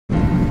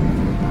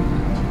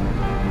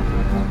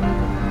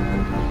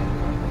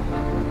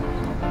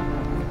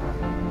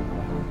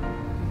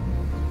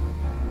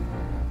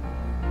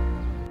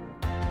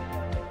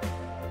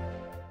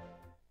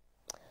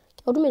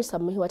Go dumedisa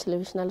mmohi wa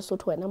television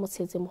Lesotho wena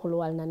motshetsi moholo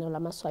wa lenaneo la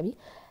Masoabi.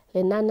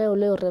 Lenaneo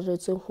leo re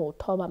reretsweng ho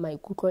thoba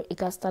maikutlo e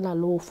ka stana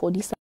le ho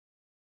fodisa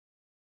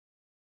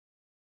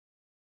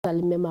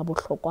le mema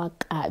bohlokwa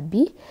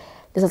kabi.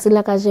 Letsatsi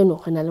la kajeno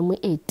re na le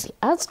moeti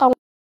a tswang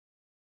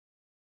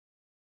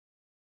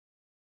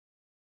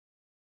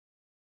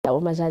la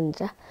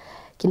Majanja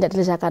ke ntate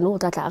le jakano o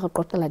tlatla a re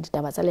qoqela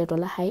ditaba tsa leeto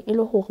la hae e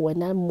le hore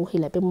wena mmohi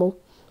lapeng moo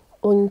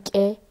o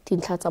nke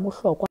dintlha tsa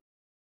bohlokwa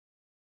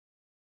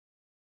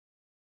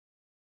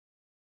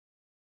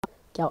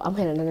ke a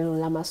amohela lenaneo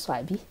la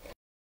Masoabi.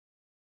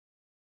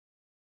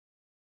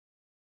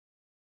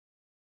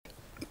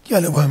 Ke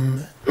a leboha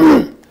mme.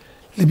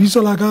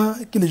 Lebitso la ka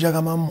ke le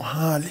Jakama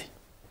Mohale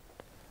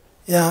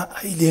ya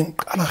a ileng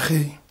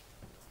Qalageng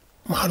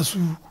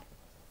Mohalasuku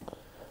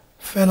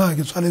fela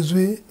ke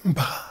tswaletswe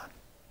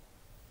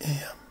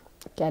Mpagane.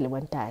 Ke a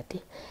leboha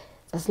ntate.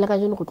 Tsatsi la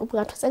kajeno go tlo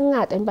bua ntho tse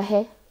ngata empa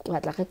he ke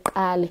batla re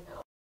qale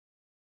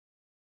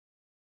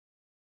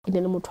ke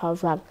le motho wa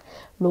jwang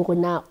le hore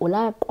na o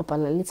la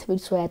kopana le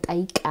tshebediso ya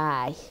tai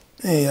kae?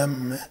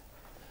 Mme.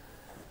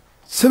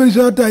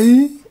 Tshebediso ya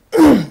tai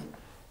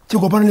ke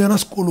kopana le yona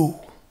sekolong.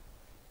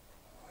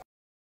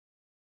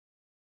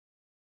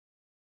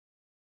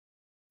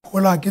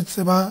 Hola ke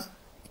tseba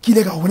ke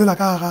ile ka holela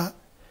ka ga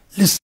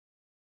le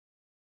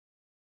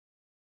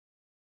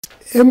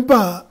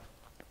empa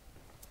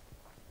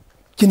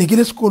ke ne ke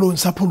le sekolong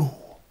sa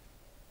pholo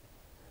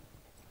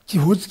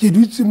ke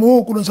dutse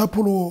mo kolong sa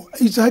pholo a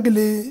itse ha ke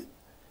le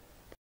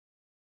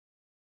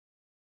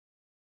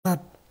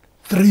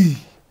 3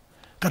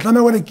 ka tlameha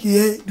hore ke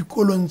ye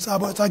dikolong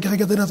tsa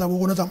kereke tsena tsa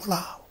bona tsa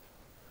molao.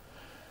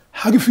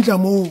 Ha ke fihla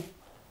moo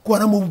ke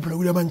ona moo bophelo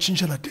bo ile ba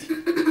ntjhintjhela teng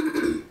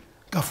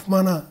ka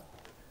fumana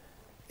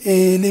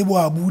le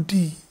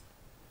boabuti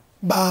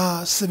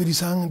ba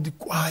sebedisang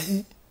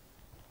dikwae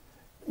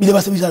bile ba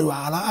sebedisa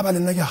jwala a ba le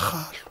nna ke a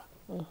kgahlwa.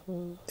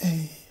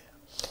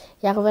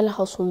 Ya re vela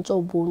ha o sontso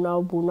o bona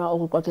o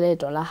re qoqele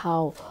leeto la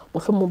hao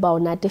mohlomong ba o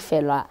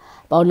natefelwa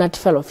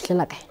ho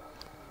fihlela kae?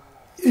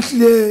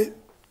 Ehlile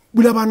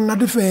bula ba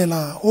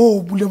natefela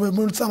bule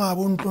mo tsamaya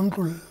bo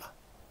ntlontlolla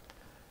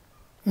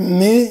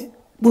mme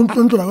bo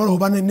ntlontlolla ka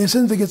hobane ne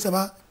sentse ke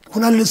tseba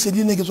hona le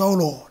lesedi ne ke tswa ho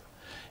lona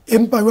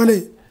empa jwale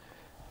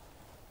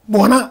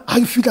bona ha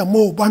ke fihla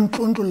moo ba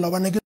ntlontlolla ba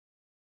ne ke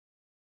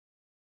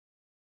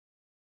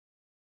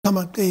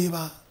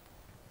maqeba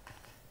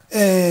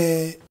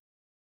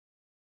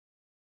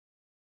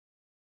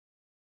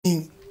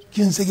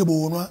ke ntse ke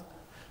bonwa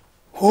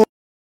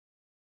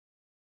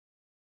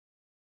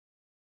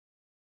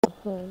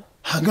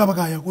hanga ba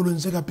ka ya kolong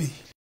tse ka pele.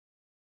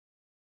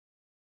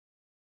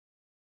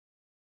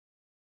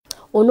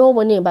 O no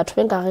bone batho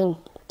ba nkareng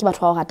ke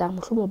batho ba o ratang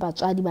mohlomong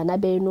batswadi bana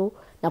beno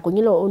nakong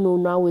ile o no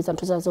nwa o etsa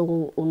ntho tsa tseo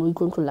o no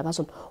itlontlolola ka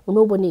sona o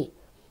no bone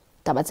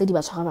taba tse di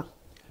ba tshwara bang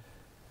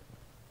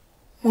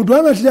motho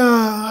a batla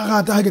a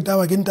rata ha ke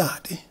taba ke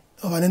ntate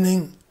hobane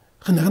neng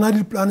re ne re na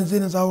di plan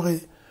tsena tsa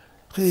hore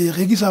re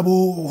rekisa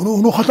bo ho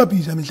no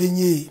kgahlapisa mehleng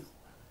eno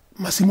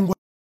masimong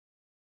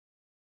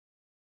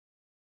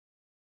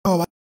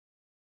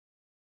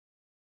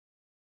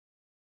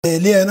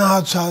le yena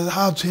ha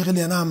tshwere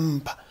le yena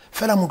mpa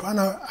fela motho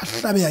ana a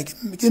hlabeya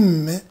ke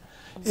mme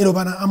e le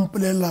bana a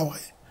mpolella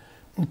hore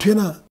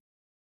nthwena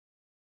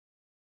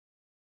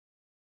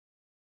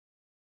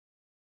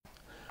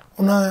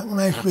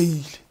ona e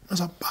hlwele o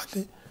sa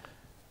batle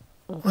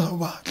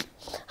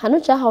hano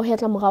ja ha o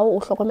hetla morao o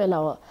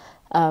hlokomela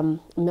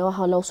mme wa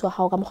hao la o so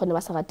ha o ka mokgone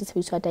ba sa rate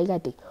tshebediso ya tai ka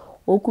teng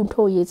o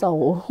kuntho o etsa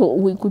hore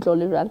o ikutlo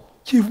le jwang?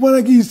 Ke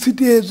fumana ke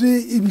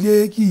itshitetswe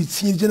ebile ke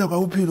itshenyeditse nako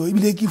ya bophelo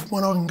ebile ke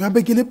fumana hore nka be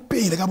ke le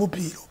pele ka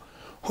bophelo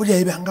ho ja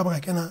ebe hanga ba ka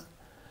kena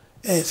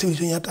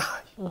tshebedisong ya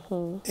tai.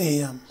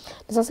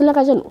 Letsatsi la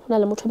kajeno ho na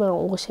le motho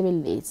o go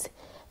shebelletse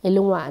e le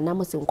ngwana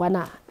motseng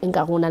kwana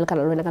enka go na le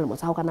kana le wena ka le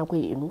motsa ho kana go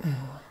eno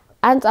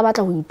a ntse a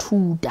batla ho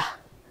ithuta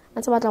a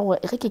ntse batla gore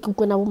e re ke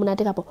utlwe na bo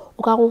monate kapo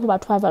o ka go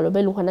batho ba valo be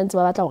le gona ntse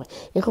ba batla gore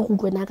e re go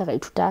utlwe na ka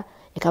ithuta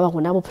e ka ba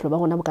gona bophelo ba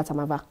gona bo ka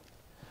tsamaya bang.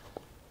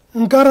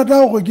 Nka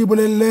rata gore ke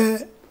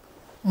bolelle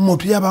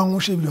motho ya bang o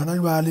shebile hona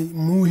jwale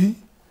mmuhi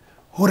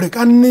hore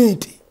ka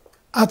nnete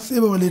a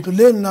tsebe gore leeto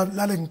le nna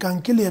la le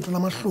nkang ke leeto la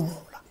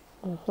mahlomola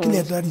ke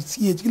leeto la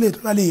ditsietsi ke leeto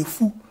la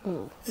lefu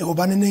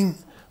hobane neng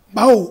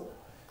bao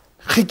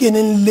re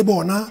keneng le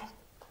bona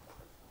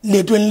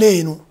leetong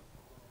leno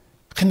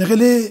re ne re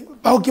le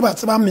bao ke ba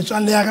tsebang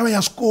metswalle ya ka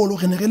ya sekolo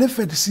re ne re le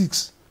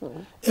 36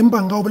 empa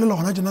nka o bolela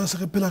gona tjena se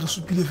re phela re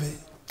supile fela.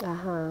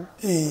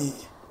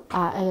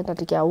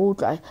 Ntate ke a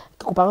utlwa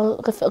ke kopa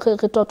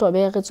re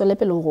totobe re tswele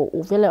pele hore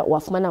o vele wa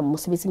fumana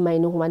mosebetsi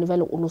mine hobane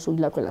vele o no so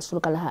dila tloela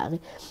solo ka lehare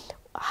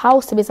ha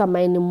o sebetsa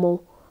mine mo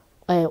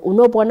o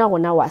no bona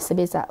gona wa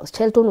sebetsa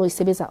tšhelete o no e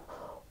sebetsa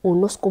o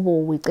no skobo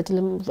o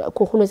iqetile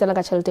go no tsena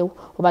ka tšhelete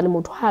hobane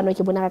motho ha no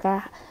ke bona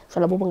ka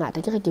fela bo bongata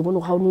ke re ke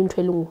bone ha o no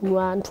ntho e leng ho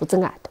nwa ntho tse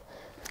ngata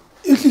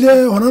e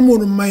tlile hona mo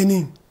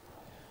mining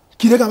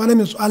ke ile ka bana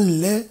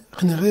metswalle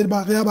re ne re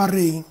ya ba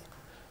reng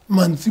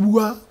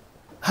mantsibua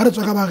ha re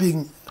tswa ka ba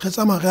reng re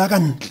tsamaya re ya ka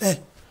ntle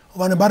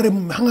hobane ba re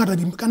hangata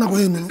ka nako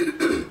eno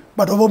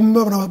batho ba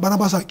bomme bana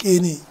ba sa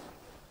kene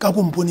ka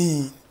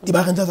komponeng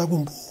dibageng tsa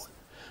kompone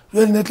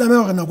jwale ne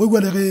tlameha gore nako e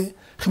kwele re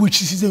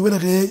botšhisitse kwele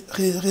re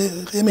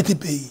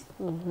emetepeng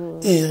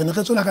re ne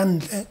re tswela ka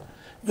ntle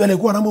jwale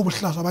ke ona mo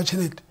bohlaswa ba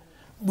tšhelete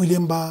bo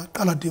ileng ba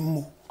qala teng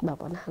moo ba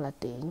bonahala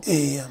teng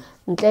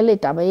ntle le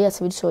taba ya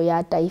sebediso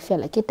ya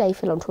taifela ke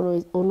taifela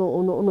ntho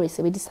ono e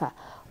sebedisa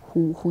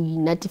ho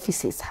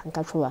inatifisetsa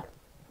nka tjho jwalo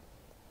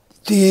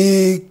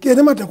ke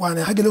ne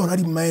matekwane ha ke le hona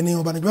di mine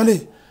hobane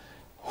jwale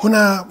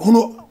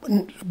hono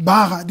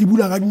baga di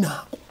bula ka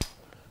dinako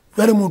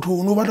jwale motho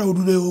o no batla o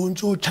dule o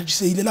ntse o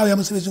tjhatjiseile la ya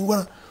mosebetsing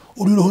bona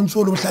o dule ho ntse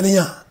o le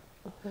bohlalenyana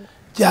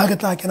ke ha ke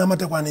tla kena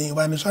matekwaneng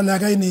ba meswalle ya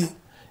ka ene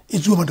e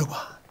tsuwa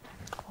matekwane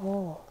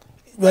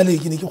jwale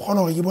ke ne ke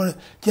kgona gore ke bone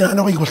ke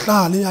nagana gore ke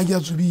bohlale ha ke ya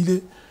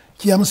tsubile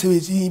ke ya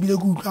mosebetsing ebile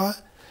ke utlwa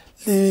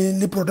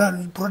le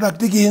product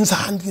ke e ntsha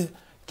hantle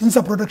ke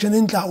ntsha production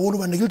e ntle haholo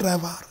hobane ke le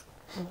driver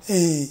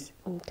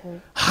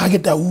ha ke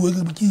tauwe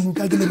ke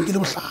nka ke le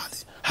bohlale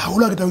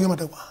haholo ha ke tauwe ke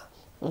matekwane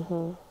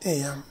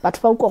batho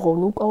ba utlwa gore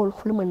o utlwa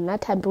go le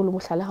monate hampe o le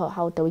bohlale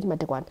ha o tauwe ke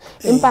matekwane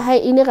empa ha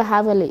e ne re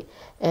ha jwale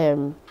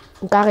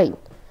nkare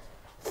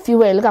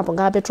fuel kapo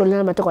nka petrol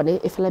le matekwane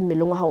e fela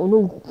mmeleng wa hao o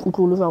no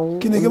utlwa le jwang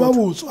ke ne ke ba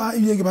botswa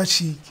ebile ke ba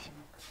cheeky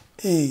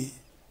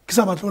ke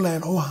sa batlo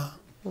laela ho ha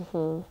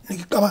ne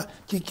ke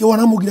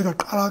bona mo ke ka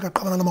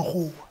qabana le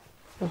makgowa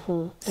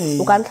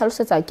o ka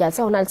ntlhalosetsa ke a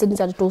tsa hona le tse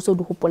dintsa ditoro tse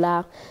di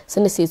hopolang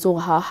se ne se etse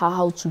gore ha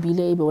o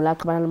tsubile ebe o la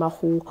qabana le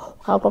makgowa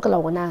ga o tlokela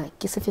gona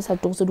ke se fesa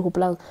ditoro tse di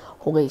hopolang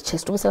gore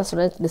chestore se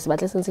sona ne se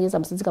batle se senyetsa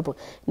mosetse kapo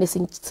ne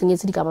se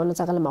senyetse dikamano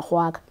tsa ka le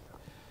makgowa ka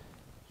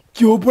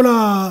ke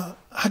hopola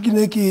ha ke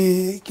ne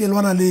ke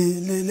lwana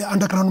le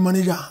underground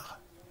manager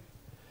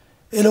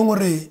e leng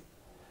gore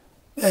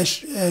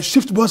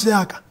shift boss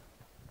ya ka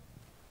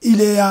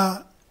ile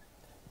ya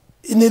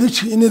ene le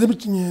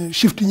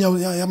shifting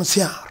ya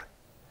mosiare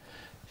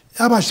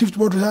ya ba shift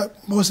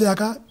boss ya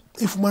ka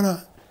e fumana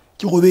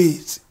ke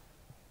robetse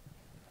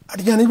a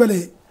di nyane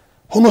bale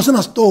ho no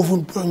sena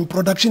stove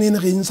production ene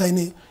re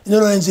inside ene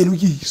lo ntse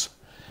lukiso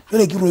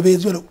jwale ke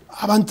robetse jwale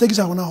a ba ntse ke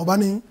sa gona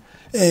hobane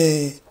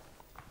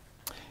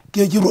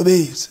ke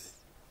robetse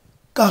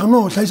ka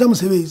no hlaisa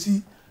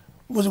mosebetsi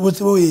bo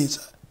tsebo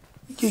etsa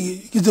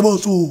ke tsebo o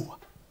tsoa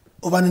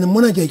obane ne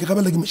mona ke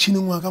gabela ke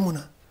machining wa ka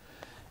mona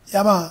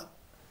ya ba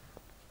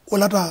o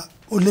lata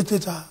o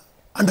letsetsa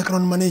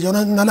underground manager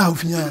ona nna la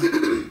haufinyana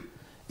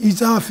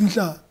itsa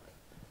fihla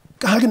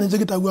ka ha ke ne ntse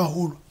ke taua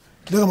haholo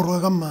ke le ka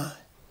moroka ka mmae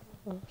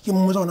ke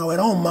mmotsa ona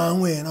wena o mang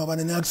wena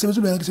obane ne a ke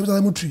sebetsa le ke sebetsa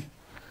le motho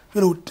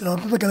jwale o tla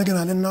ke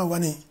na le nna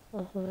obane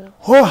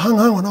ho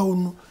hang ona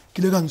o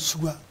ke le ka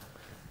ntsua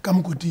ka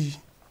mokoti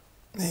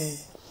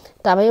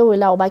taba eo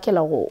la o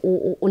bakela go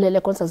o lele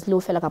concerts le o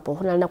fela kapo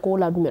hona na ko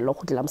la dumelo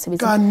go dila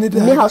mosebetsi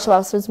mme ha o sheba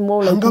mosebetsi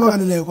mo la nka ba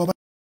le leko ka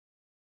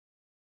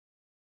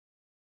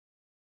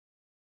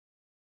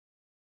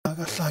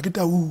hla ke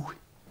tauwe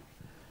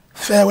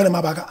fe wele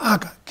mabaka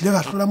aka ke le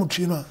ga hlola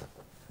motho enwa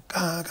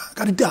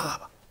ka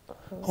ditaba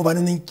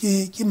hobane ne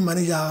ke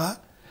manager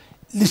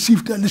le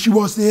shifter le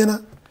shibo sena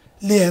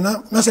le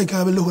yena na sa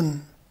ikabele ho nna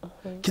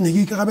ke ne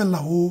ke ikabella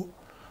ho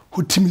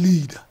team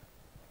leader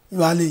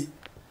jwale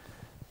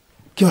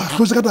ke ba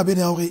hlotse ka tabeng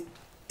ya gore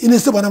e ne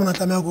se bona bona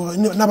tlameha gore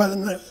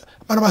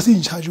bana ba se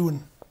in charge one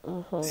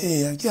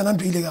ke yana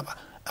ntho ile ka ba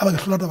a ba ke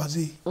hlola taba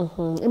tse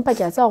empa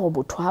ke a tsa go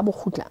botho ha bo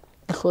khutla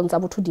dihlong tsa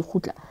botho di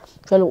khutla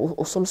jwale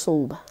o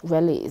solsoba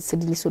jwale se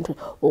di le sontho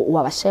o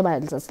wa ba sheba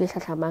le tsa le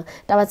tlhatlhamang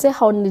taba tse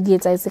ha o ne di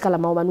etsa ka la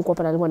maobane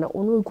kopana le bona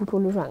o no ikutlo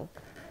le jwang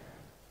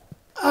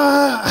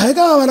ha e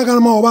ka bana ka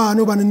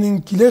maobane ba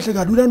neng kile hle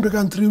ka dula ntwe ka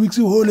 3 weeks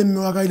ho le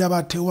mme wa ka ile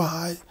ba thewa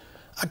hae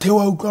a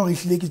thewa utlwa gore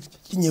hlile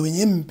ke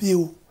nyewenye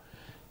mpeo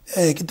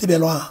ke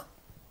tebelwa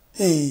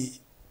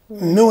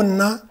mme o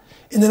nna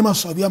e ne le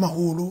Masoabi a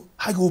maholo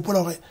ha ke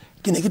hopola gore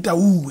ke ne ke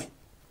tauwe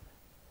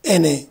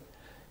ene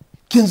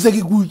ke ntse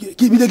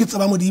ke bile ke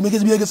tsaba modimo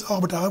ke bile ke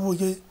tsaba botaba bo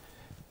ke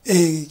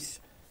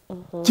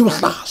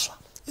bohlaswa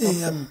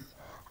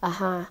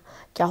aha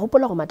ke a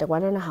hopola go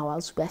matekwana na ha wa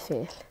tsuba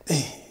fela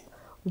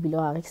o bile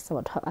wa rekisa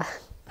batho ba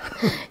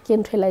ke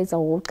nthwela itsa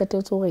go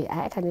qetetse gore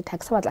a ka ne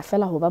tax batla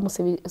fela go ba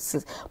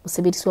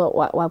mosebedisi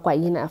wa kwa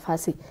yena a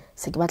fase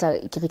se ke batla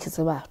ke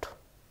rekise batho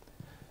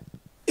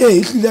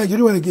hlile ke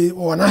re wena ke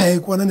ona ha e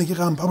kwana ne ke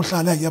gampa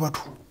bohlale ya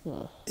batho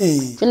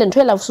fela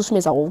nthwela go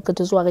susumetsa go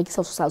qetetse wa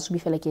rekisa so sa subi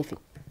fela ke efe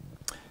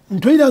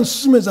ntho ile a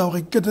nsusumetsa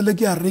gore ke ketele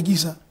ke a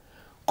rekisa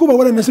ko ba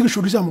bona ne se ke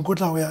shodisa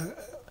mokotla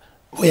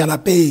go ya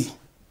lapeng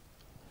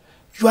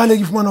jwale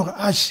ke fumana gore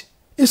ash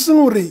e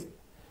seng gore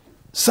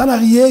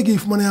salary ye ke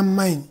fumana ya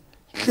mine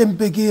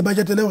tlempe ke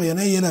budgetele gore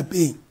yena e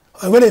lapeng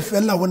a wele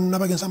fella go nna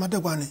bakeng sa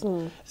matekwane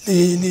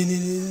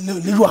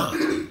le jwang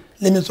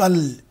le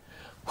metswalle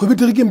go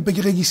betere ke mpe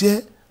ke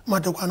rekise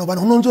matekwane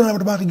hobane ho no ntse na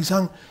batho ba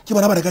rekisang ke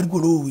bona ba reka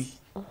dikoloi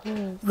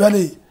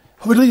jwale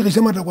go betere ke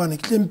rekise matekwane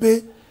ke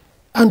tlempe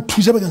a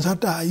nthusa bakeng sa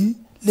tai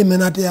le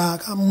menate ya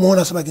ka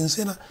mona sebakeng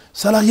sena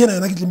salary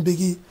yena ke tlempe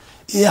ke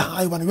e ya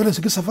hae bana jwale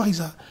se ke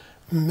safagisa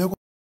mme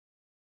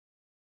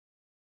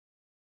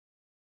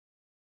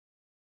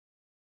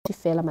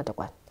fela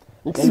matekwane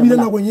ebile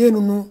nakong eno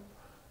no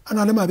a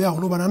na le mabe a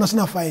go bana ana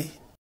sena fine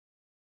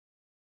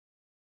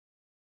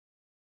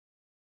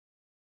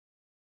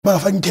ba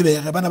fa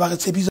ntebere bana ba re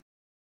tshepisa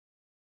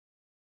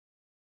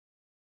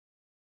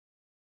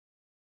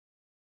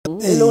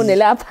lo ne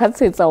la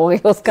phatsetsa hore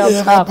o ska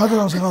tshwara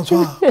phatsetsa o se ka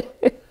tshwara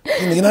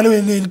ke na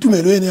le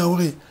tumelo ene ya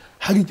hore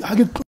ha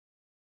ke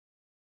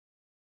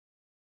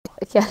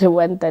ke a le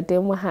wanta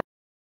temo ha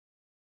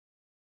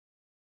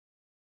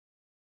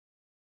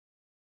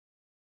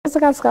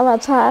ska ba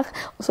tshwara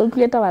o so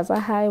tlile taba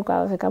tsa hae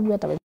ka re ka bua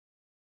taba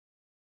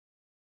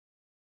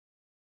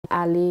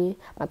ale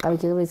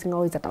maqabeke re tsinga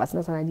o etsa taba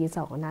sena sana di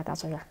etsa hore na ka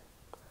tswa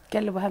ke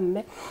le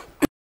bohamme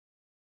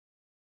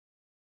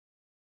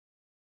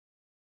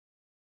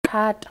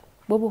hata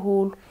bo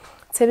boholo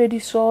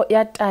tshebediso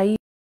ya tai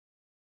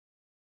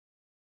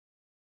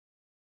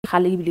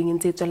gale e bileng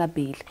ntse e tswela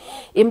pele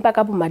empa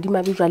ka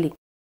bomadimabe jwale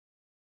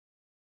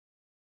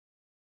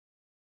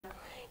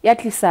ya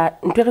tlisa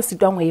ntwe re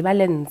sitwang ho e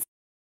balance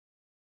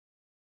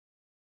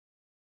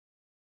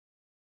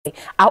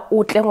a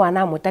o tle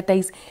ngwana mo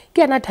tataise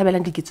ke yana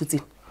thabelang diketso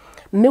tsena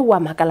mme wa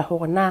makala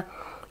hore na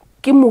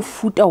ke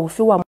mofuta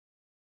ofe wa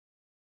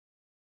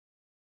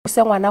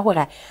se ngwana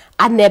hore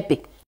a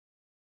nepe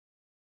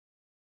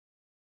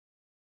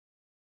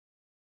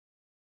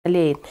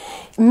le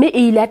mme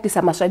e ile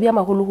atisa Masoabi a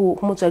maholo ho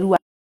motswadi wa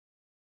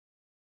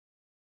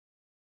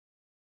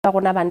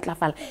rona ba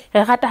ntlafala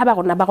re rata ha ba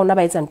rona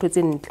ba etsa ntho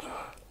tse ntle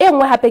e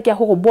nngwe hape ke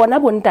hore bona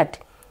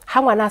bontate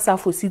ha ngwana a sa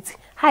fositse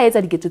ha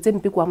etsa diketso tse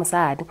mpe kwa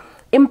mosadi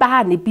empa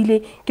ha nepile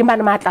ke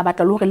mane ma tla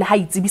batla le hore le ha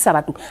itsebisa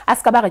batho a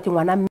ska ba re ke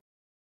ngwana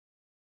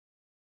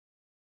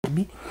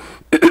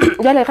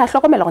jale ga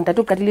hlokomela go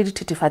ntate o qadile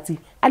dithethefatsi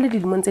a le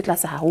dilimong tse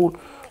tlase haholo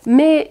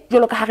mme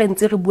jalo ka ha re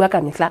ntse re bua ka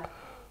mehla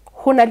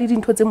hona le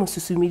dintho tse mo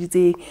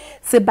susumeditseng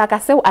sebaka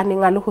seo a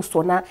neng a le ho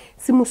sona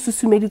se mo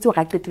susumeditse hore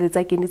a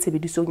qeteletsa kene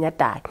tshebedisong ya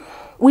tai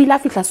o ile a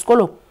fihla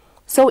sekolo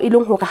seo e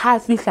leng hore ha a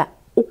fihla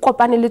o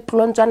kopane le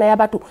tlontswana ya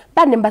batho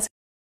ba neng ba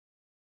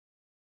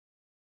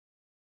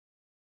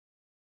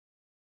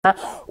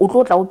o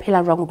tlo tla o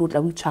phela jwang o tlo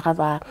tla o itshwara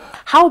jwang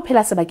ha o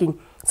phela sebakeng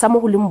sa mo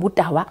ho leng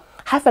botawa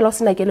ha fela o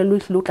sena kelelo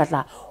ehlile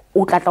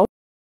o tlatla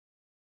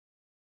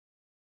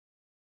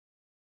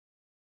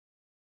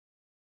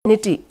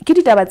nete ke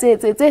ditaba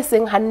tse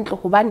seng hantle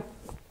hobane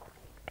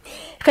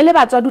re le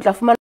batswadi o tla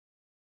fumana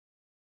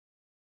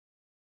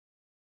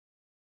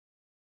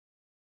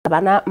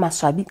bana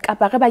Masoabi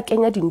kapa re ba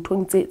kenya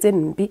dinthong tse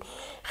mpe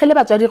re le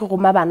batswadi re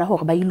roma bana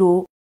hore ba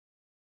ilo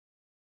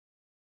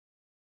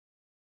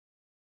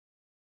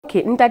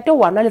okay ntate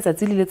wa nwa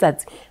letsatsi le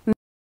letsatsi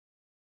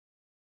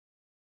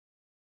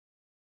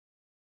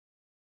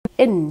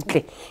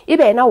entle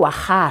ebe ena wa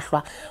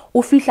kgahlwa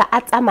o fihla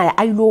a tsamaya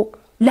a ilo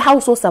le ha o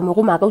so sa mo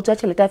roma ka utswa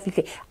tšhelete a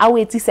fihle a o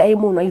etsisa e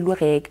mono a ilo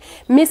reka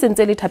mme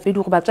sentse le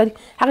thapedi hore batswadi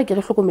ha re ke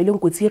re hlokomeleng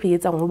kotsi e re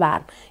etsang ho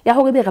bana ya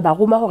hore be re ba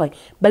roma hore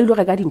ba ilo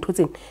reka dintho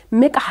tsena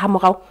mme ka ha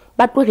morao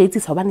ba tlo re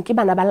etsisa hobane ke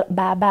bana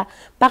ba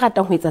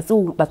ratang ho etsa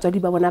tseo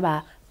batswadi ba bona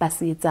ba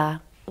se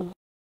etsang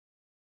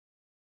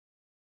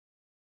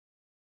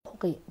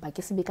hore ba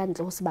ke se be ka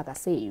ntle ho sebaka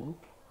seo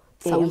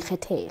sa o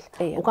ikgethela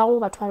o ka go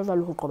batho ba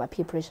jwalo ho qoba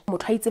peer pressure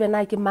motho a itsebe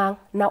na ke mang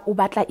na o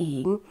batla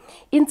eng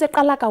e ntse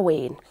qala ka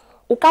wena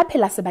o ka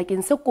phela sebakeng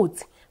se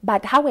kotsi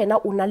but ha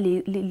wena o na le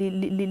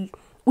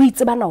o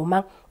itseba na o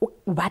mang o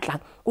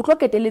batlang o tlo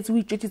keteletse o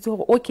itjwetsitse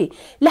hore okay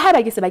le ha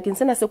ba ke sebakeng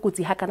sena se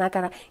kotsi ha kana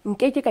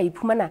nkeke ka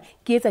iphumana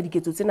ke etsa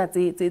diketso tsena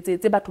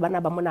tse batho bana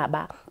ba mona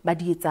ba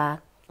di etsang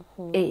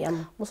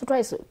mosotho wa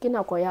eso ke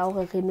nako ya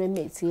hore re nwe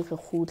metsi re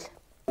kgutle.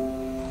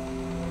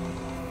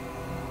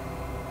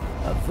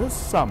 This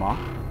summer,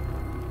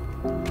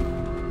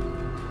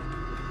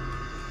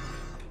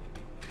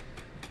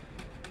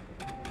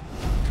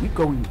 we're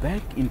going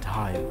back in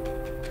time.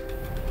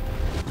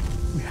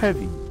 We're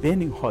having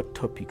burning hot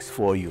topics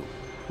for you.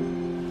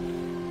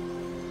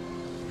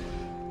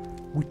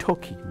 We're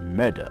talking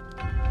murder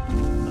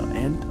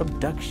and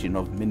abduction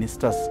of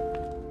ministers,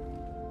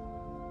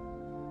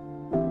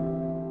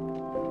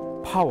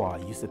 power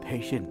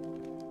usurpation.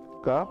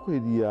 Ka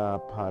kgwedi ya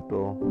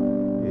Phato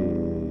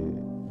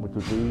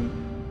motlotlo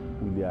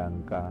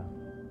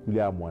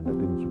William Wanda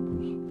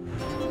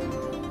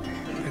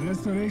The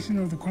restoration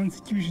of the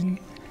constitution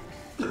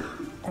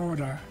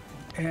order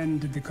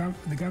and the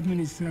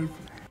government itself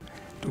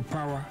to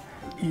power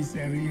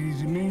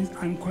remains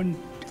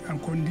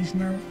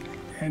unconditional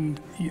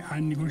and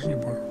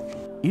unnegotiable.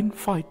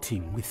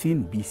 Infighting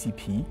within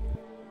BCP.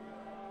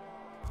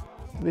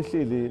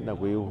 Lehlele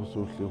nako eo ho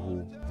sohle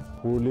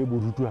ho le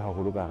borutu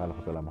haholo ka hara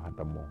lekgotla la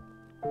Mahatammoho.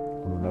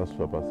 Ho nona le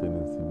sehlopha se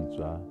neng se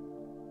bitswa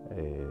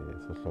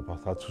sehlopha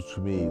sa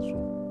tshutshumetso.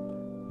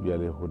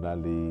 Bjale ho na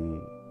le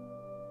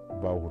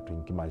bao ho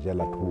thweng ke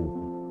majela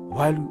thoko.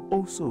 While we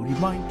also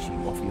remind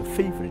you of your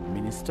favorite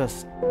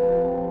ministers.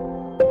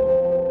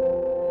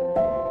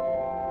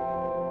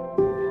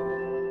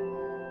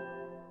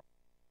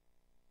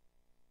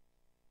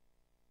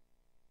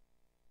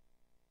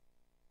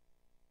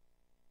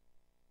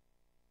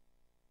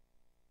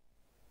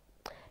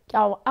 ke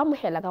a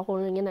amohela ka go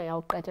ngena ya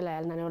o qetela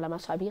ya lenaneo la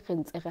Masoabi re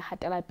ntse re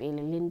hatela pele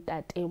le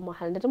ntate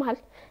mohale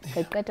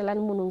re qetela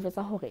le monong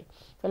fetsa hore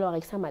fela wa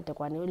rekisa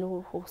matekwane le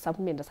ho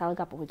supplement sa re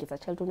kapo ho ketsa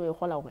tšhelete no e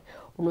gola hore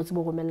o no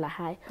tsebo romella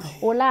hae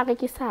o la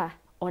rekisa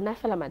ona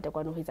fela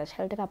matekwane ho etsa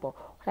tšhelete kapo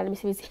ho na le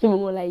mesebetsi e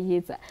mengwe la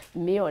etsa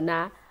mme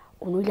yona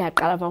o no ile a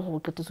qala bang ho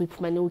qetetse o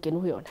iphumane o kene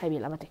ho yona ha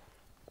bela bateng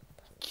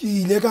ke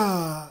ile ka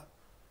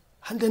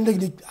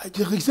hantle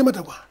ke rekise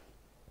matekwane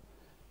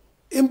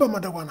empa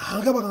matekwane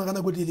ha ka ba ka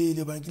nako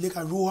dilele ba ke ile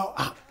ka joa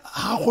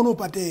ha kgone ho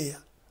pateya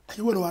a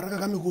ke bole wa reka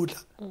ka mekotla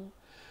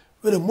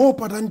bele mo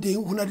patang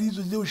teng hona le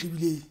ditso tseo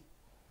shebileng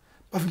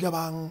ba fihla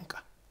ba nka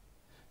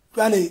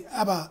jwale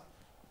aba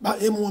ba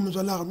e mongwe wa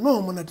metswalle ga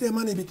no mona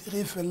temane be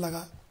re fella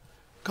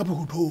ka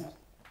bogotho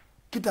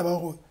ke taba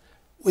go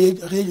o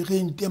re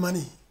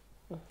ntemane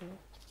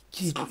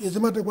ke etse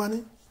matekwane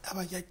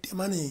aba ke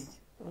temane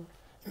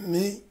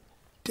mme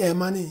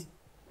temane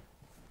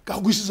ka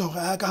go buisisa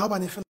gore ka ha ba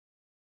ne fela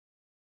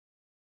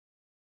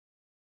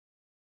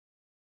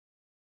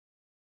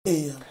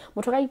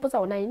motho ka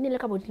ipotsa ona ene le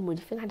ka bodimo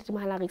di feng ha di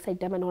mahala re sa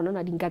itemane hona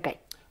na dinka kae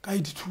ka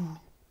dithu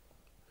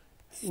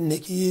ne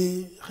ke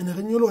re ne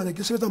re nyoloana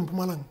ke sebetsa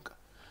Mpumalanga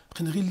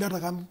re ne re ile ra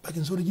ka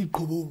bakeng so re ke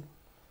iqhobong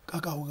ka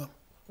go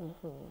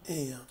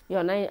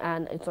yona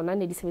tsona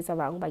ne di sebetsa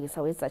bang ba ke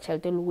sa o etsa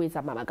tšhelete le ho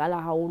etsa mabakala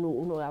ha o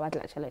no ya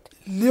batla tšhelete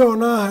le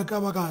yona ha ka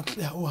ba ka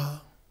tle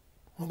ha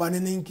mobane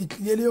neng ke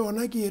tlile le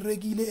yona ke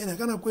rekile ena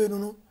ka nako eno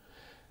no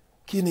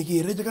ke ne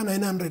ke reke ka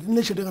 900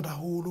 ne tšhelete ga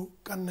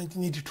haholo ka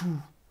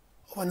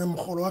 1982 obane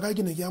mogolo wa ka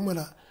ke ne ke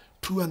amoela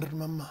 200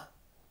 mamma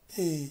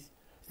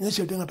ne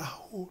tšhelete ga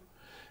haholo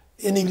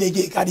ene ile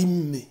ke ka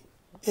dimme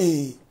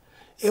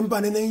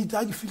empa ne ne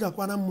itsa ke fihla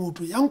kwana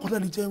motho yang khotla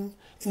litseng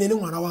ene le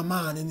ngwana wa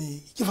mane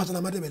ne ke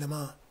fatsana Matebele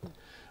mane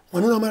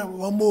ngwana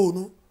wa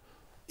mono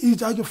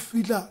itsa ke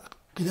fihla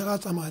ke le ga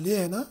tsamaya le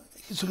yena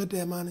ke tshwere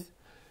temane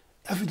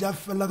a fihla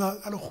fela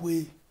ka le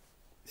khwe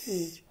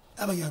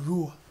aba ya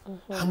jua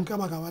hanka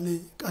ba ka ba le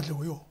katle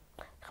go yo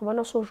re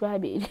bona so jwa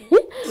bele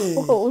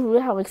o jwe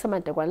ha o rekisa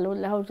matekwane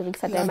le ha o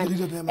rekisa temane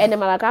ene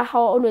mabaka ha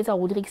o no etsa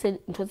go direkisa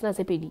ntho tsena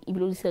tse pedi e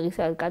bile o di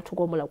serisa ka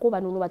thokomola ko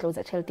ba no batla o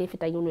tsa tšhelete e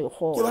fetang yo no e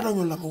go ke batla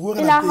nyolla mo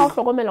re la ha o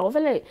hlokomela go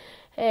fele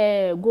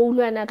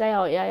goulwana ka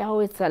ya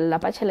ho etsa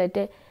lapa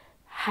tšhelete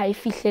ha e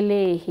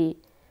fihlelehe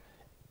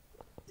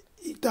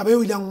tabe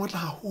o ile ngotla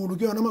haholo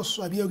ke yona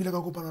Masoabi o ile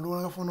ka kopana le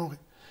ona ka fona hore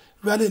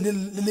jwale le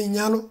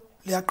lenyalo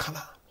le ya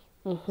qhala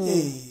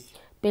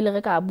pele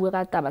re ka bua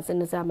ka taba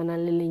tsene tse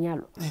amanang le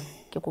lenyalo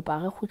ke kopa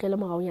re khutlele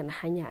morao nyana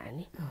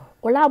hanyane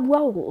o la bua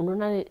hore o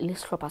nona le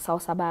sehlopha sa o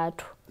sa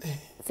batho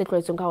se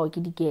tlwaetseng ka hore ke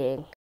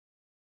digeng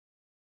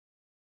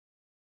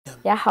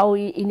ya hao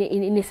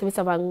ine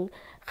sebetsa bang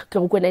ke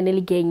go kwena ene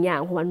le geng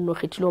yang ho banno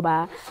kgethilo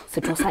ba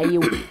setho sa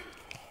eo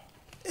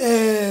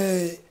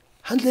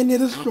hantle ne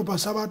le sehlopha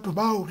sa batho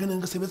bao re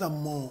neng re sebetsa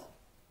mmo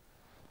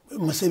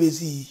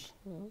mosebetsi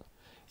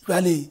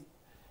jwale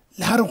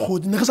le ha re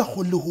khodi ne re sa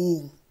kholle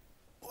ho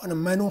ona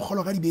mane o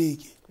kholo ka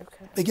dibeke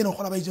beke no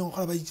khola ba itseng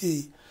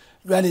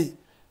jwale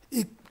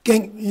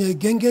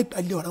genge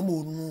a le ona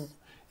mono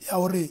ya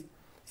hore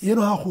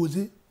yeno ha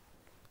khotse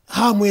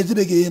ha moetse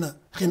beke ena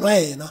re nwa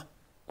ena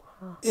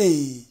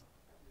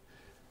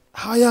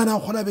ha yana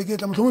khola beke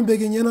tla mohlomong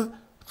bekeng ena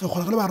re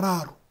khola le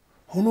bararo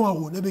ho no wa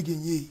gona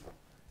bekeng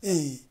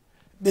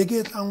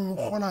beke tlang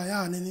khola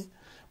yana ne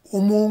o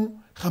mong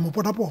ga mo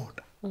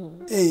potapota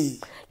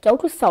ke a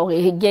utlwisisa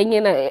hore geng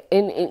ena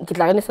ke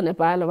tla re ne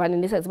Nepal bane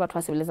ne sa tse batho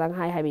ba sebeletsang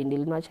hae ha bende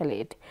le nwa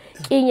tšhelete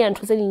ke eng ya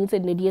ntho tse ding tse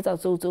ne di etsa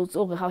tseo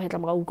re ha o hetla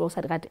mora utlwa o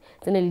sa di rate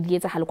tse ne le di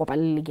etsa ha le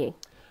kopane le geng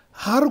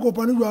ha re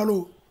kopane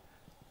jwalo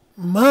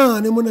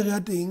mane mo ne re ya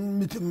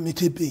teng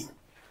methepeng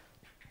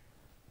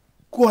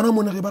ko ona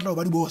mo ne re batla go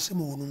ba di bose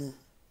mono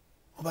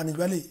gobane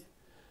jwale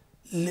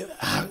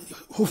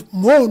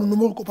mono no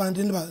mo kopana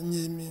teng le ba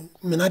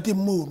menateng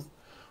mono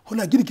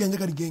hona ke dikenge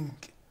ka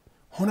digenke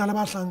hona le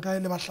bahlankae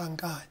le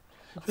bahlankae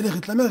pele re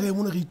tlameha re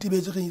mono re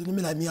itebetse re le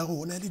melami ya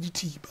rona le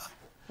dithipa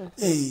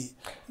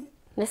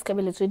ne se ka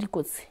beletswe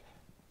dikotsi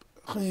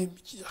re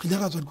ile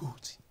ka tswa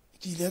dikotsi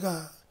ke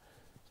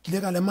ile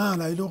ka le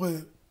mala ile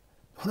gore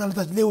hona le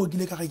tsatsi leo ke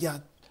ile ka re ke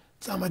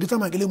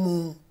tsamaya ke le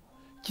mong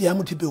ke ya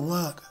mothepeng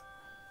wa ka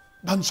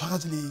ba ntshwara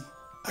tseleng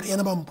a re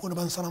yana ba mpone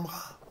ba nsala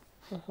morago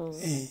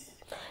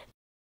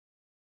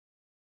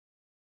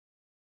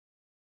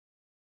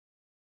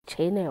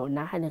chene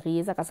yona ha ne re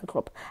etsa ka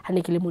sehlopha ha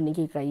ne ke le mone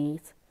ke ka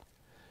etsa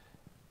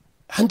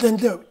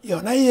hantle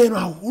yona yeno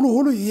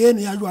haholo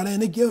yeno ya jwala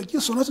ene ke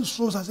sona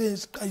sesosa se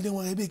ka ile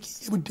ngwa ebe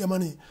ke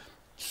botemane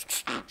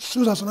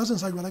sesosa sona se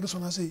sa jwala ke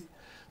sona se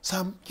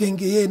sa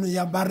kenge yeno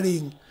ya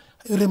bareng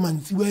e re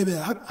mantsiwa ebe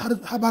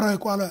ha bara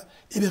kwala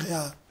ebe re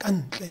ya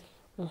kantle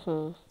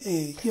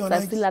ke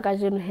yona tsela ka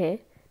jeno he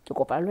ke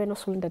kopa le wena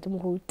so ntate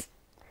moruti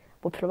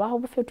bophelo ba ho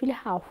bo fetile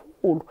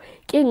haholo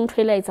ke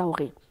ntho ile etsa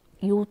hore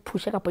yo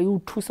thusha kapa yo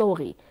thusa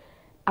hore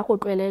a go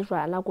tlwele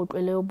jwala go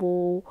tlwele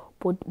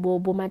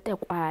bo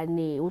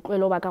matekwane o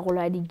tlwele ba ka go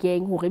la di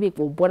gang hore be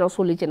go bona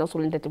so le tsena so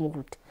le ntate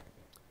moruti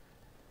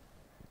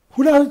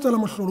hula ha tsala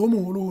mohlolo o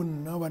moholo ho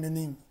nna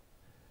baneneng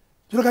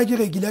jalo ka ke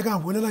rekile ka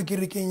bonela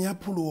kerekeng ya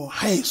pholoho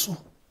haeso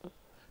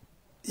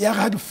ya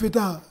ga ke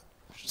feta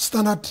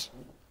standard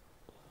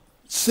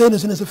sene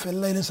se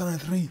fella ile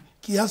standard 3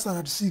 ke ya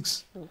standard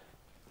 6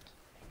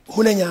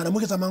 holenyana mo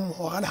ke tsamang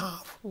ho ga le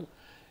half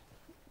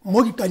mo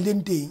ke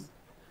qaleng teng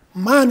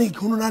mane ke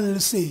ho na le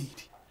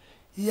lesedi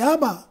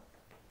yaba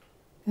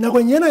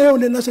nakong yena eo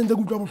le nna sentse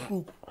ke utlwa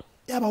bohloko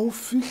yaba o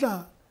fihla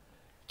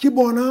ke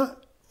bona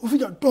o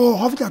fihla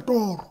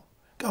toro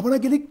ka bona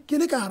ke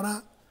le kara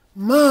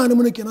mane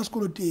mo ne kena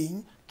sekolo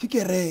teng ke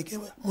kereke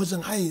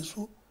motseng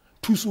haeso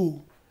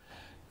thuso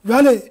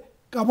jale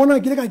ka bona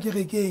ke le ka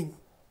kerekeng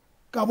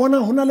ka bona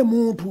hona le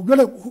motho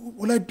jale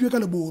o la tue ka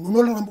le bono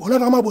o la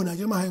rama bona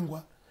ke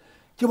mahengwa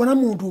ke bona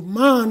motho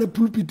mane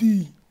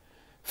pulpiti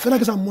fela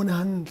ke sa mmone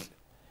hantle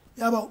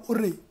yaba o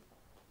re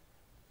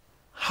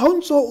ha o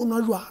ntso o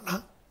nwa jwala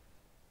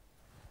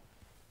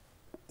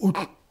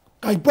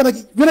ka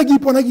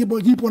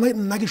ipona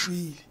nna ke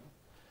shwele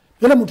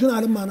jale motho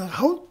na le mana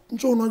ha o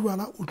ntso o nwa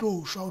jwala o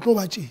tlo shwa o tlo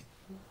ba tjena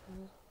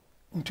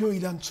ntho eo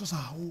ile a ntshosa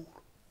haholo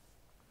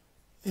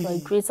wa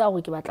itwetsa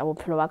gore ke batla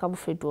bophelo ba ka bo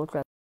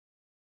fetohe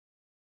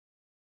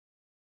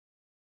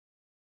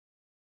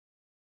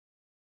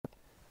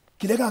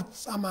ke le ka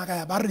tsamaya ka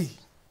ya ba re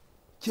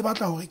ke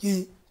batla gore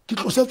ke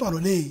tlose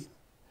tswalo le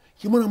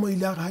ke mona mo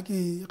ile ga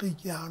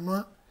ke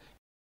anwa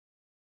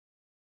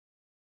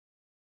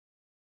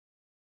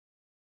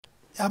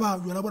ya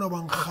ba jona bona ba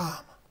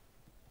nkgama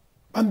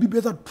ba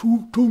mbipetsa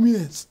 2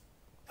 minutes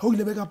ha o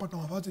ile be ka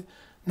patama fatshe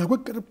nako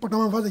ke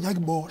patama fatshe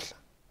ke bohla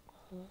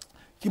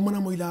ke mona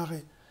mo ile ga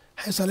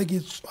ha e sale ke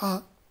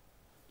tswa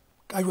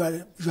ka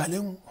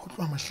jwaleng ho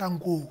tloha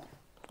mahlanko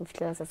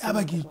ya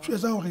ba ke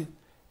tswetsa gore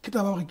ke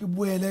taba gore ke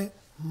boele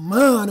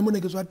mane mo ne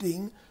ke tswa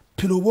teng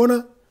phelo bona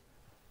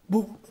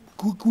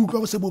ke utlwa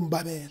bo se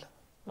bombabela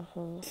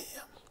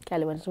ke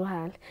le bona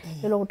hale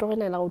le lo go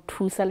togena la go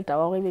thusa le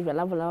taba go be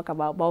bjala bola ka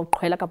ba o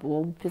qhwela ka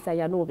bo pisa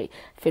ya no re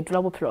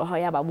fetola bophelo ha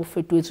ya ba bo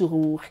fetoetse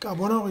ruri ka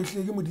bona gore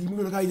hle ke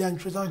modimo le ka ile a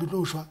ntshwetsa ke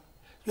tlo shwa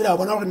ile a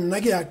bona gore nna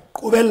ke ya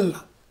qobella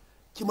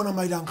ke mona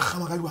mai lang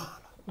gama ka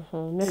jwala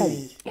mme ka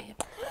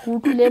o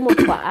tlile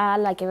motho a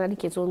la kena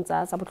diketsong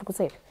tsa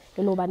botlhokotsela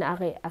le lo bana a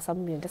re a sa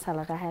mmele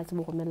sala ga ha se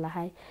bo romella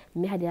hae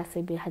mme ha di a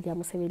sebe ha di a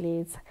mo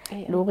sebeletsa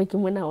le hore ke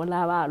mona o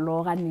la ba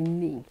lo ga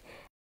nning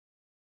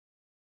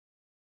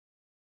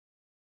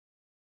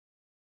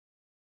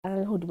a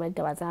ho di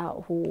ditaba tsa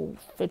ho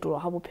fetola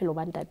ha bophelo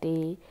ba ntate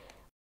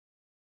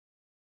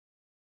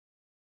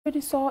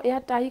tshebediso ya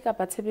tahi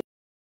kapa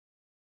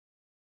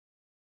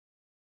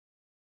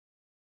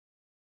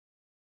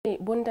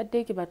bontate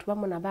ke batho ba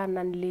mona ba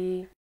nang le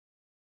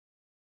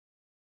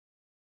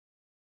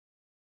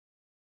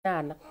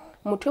nana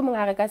motho o mong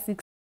a reka 6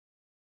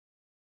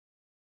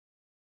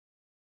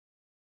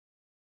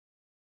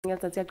 ya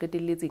tsatsi a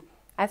qetelletseng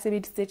a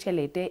sebeditse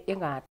tjhelete e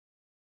ngata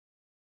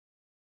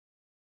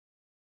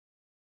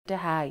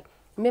hae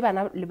mme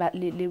bana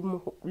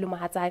le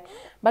mohatsae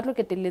ba tlo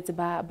qetelletse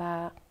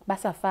ba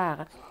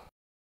safara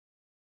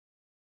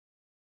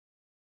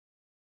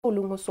o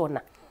leng ho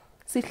sona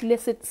se hlile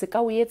se ka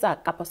o etsa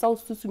kapa sa o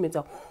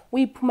susumetsa o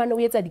iphumane o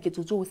etsa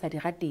diketso tseo o sa di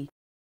rateng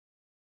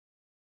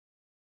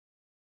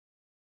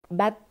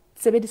ba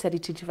sebedisa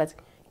dithethefatsi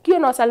ke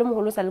yona o sa le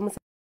moholo sa le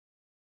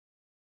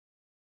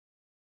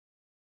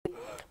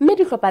mme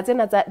dihlopha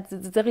tsena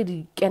tse re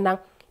di kenang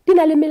di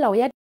na le melao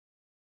ya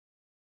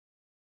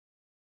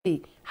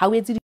ha o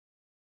etse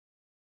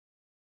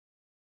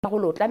go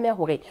lo tlameha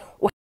hore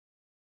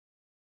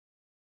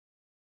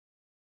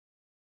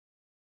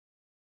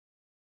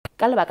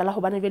ka lebaka la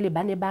hobane jwale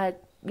ba ne ba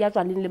ya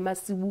jwaleng le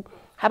masibu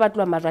ha ba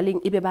tloha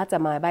majwaleng ebe ba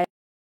tsamaya ba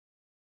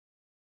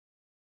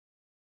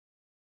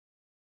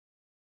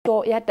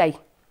ya tai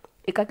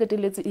e ka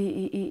qetelletse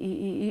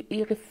e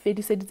re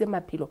fediseditse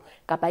maphelo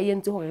kapa e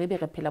entse hore re be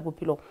re phela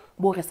bophelo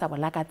bo re sa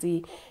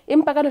bolakatseng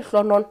empa ka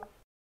lehlonono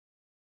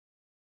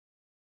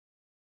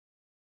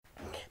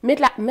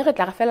mme re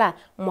tla re fela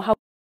mohau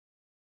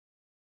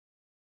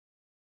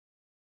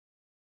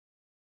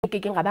ke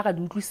keng ga ba ga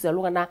di utlwisisa le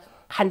hore na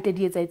hante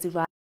di etsaetse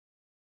jwang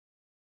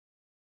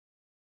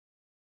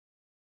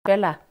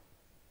fela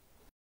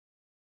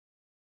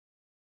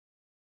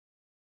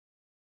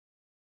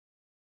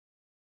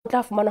o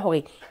tla fumana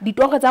hore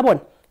ditoro tsa bona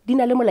di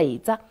na le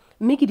molaetsa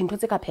mme ke dintho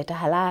tse ka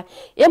phethahalang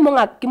e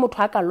monga ke motho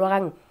a ka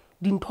lorang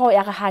dintho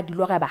ya ga ha di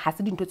lora ba ha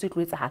se dintho tse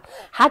tlo etsahala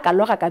ha ka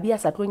lora ka bia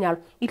sa tlo nyalo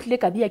e tlile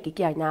ka bia ke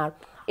ya nyalo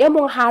e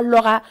mong ha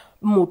lora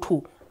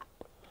motho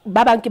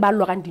ba bang ke ba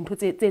lorang dintho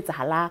tse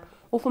etsahalang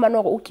o fumana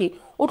hore okay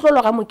o tlo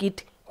lora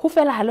mokete ho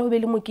fela ha le ho be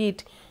le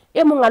mokete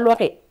e mong a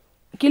lore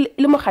ke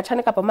le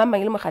mokgatshane kapa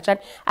mamang le mokgatshane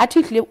a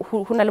thihle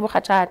ho na le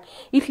mokgatshane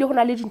e hle ho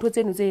na le dintho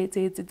tseno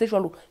tse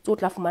jwalo tse o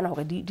tla fumana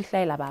hore di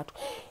hlaela batho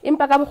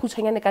empa ka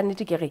bokgutshwanyane ka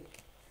nnete ke re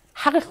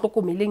ha re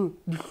hlokomeleng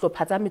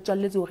dihlopha tsa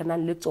metswalle tseo re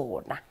nang le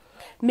tsona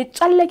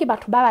metswalle ke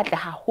batho ba batle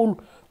haholo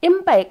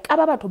empa e ka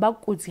ba batho ba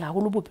kotsi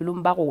haholo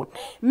bophelong ba rona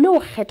mme o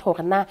kgetha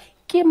hore na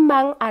ke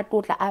mang a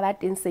tlotla a ba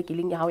teng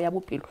sekeleng ya hao ya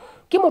bophelo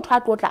ke motho a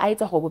tlotla a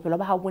etsa gore bophelo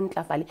ba hao bo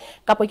ntlafale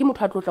kapa ke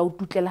motho a tlotla o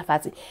tutlela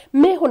fatshe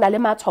mme hona le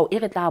matshwao e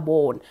re tla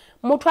bona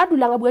motho a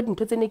dulang a bua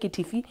dintho tse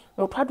negative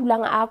motho a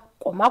dulang a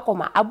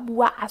koma a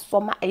bua a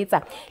soma a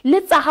etsa le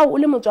tsa hao o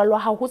le motswalo wa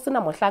hao ho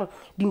sena mohlang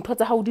dintho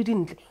tsa hao di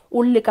dintle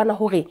o lekana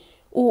hore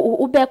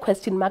o be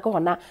question mark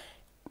hona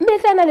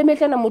metlana le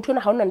metlana motho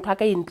ona ha ona ntho a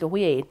ka entle ho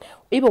yena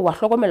ebe wa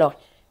hlokomela hore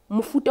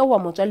mofuta wa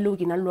motswalle o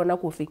ke nang le lona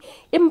ko fe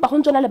empa ho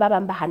ntsona le ba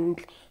bang ba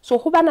hantle so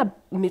ho bana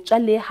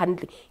metswalle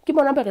hantle ke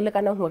bona ba re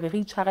lekanang hore re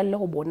itshwarelle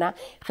ho bona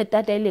re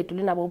tataile to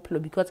le na ba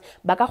bophelo because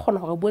ba ka khona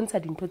hore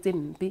bontsha dintho tse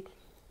mpe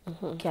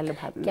ke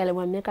a le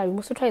mme ka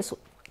mosotho eso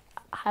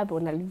ha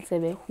bona le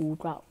tsebe ho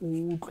utlwa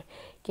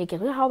ke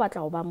re ha o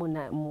batla go ba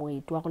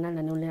moeti wa rona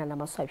nane o le na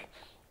Masoabi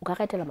o ka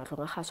retela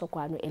matlong a gaso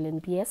kwano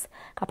LNBS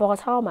kapa go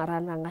tshwara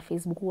maranang a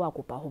Facebook wa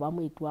kopa ho ba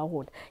moeti wa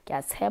rona ke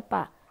a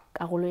tshepa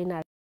karolo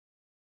ena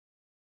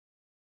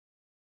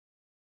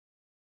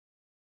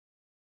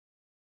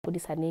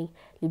podisaneng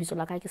lebitso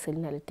la ka ke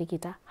Selina le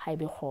teketa ha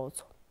ebe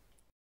khotso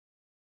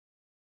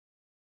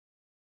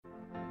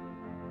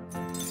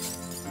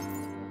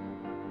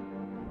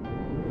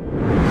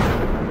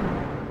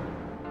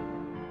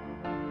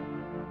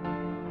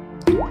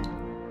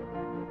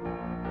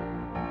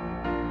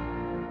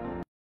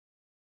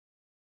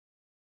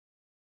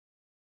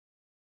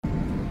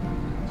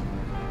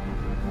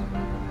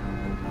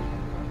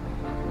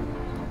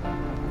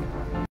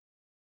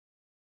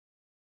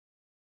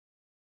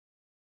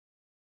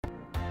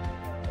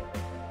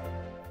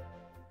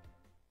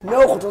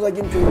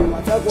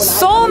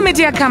Soul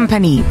Media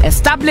Company,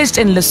 established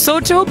in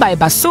Lesotho by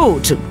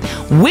Basotho.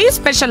 We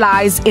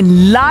specialize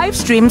in live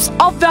streams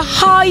of the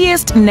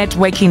highest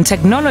networking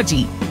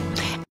technology.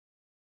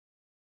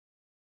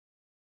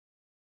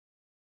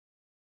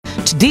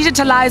 To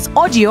digitalize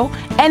audio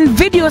and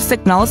video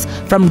signals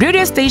from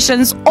radio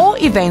stations or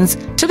events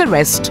to the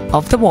rest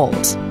of the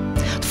world.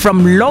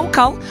 From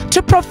local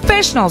to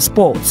professional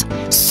sports,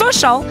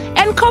 social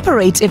and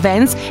corporate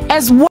events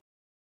as well.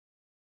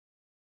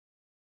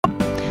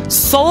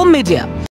 Soul Media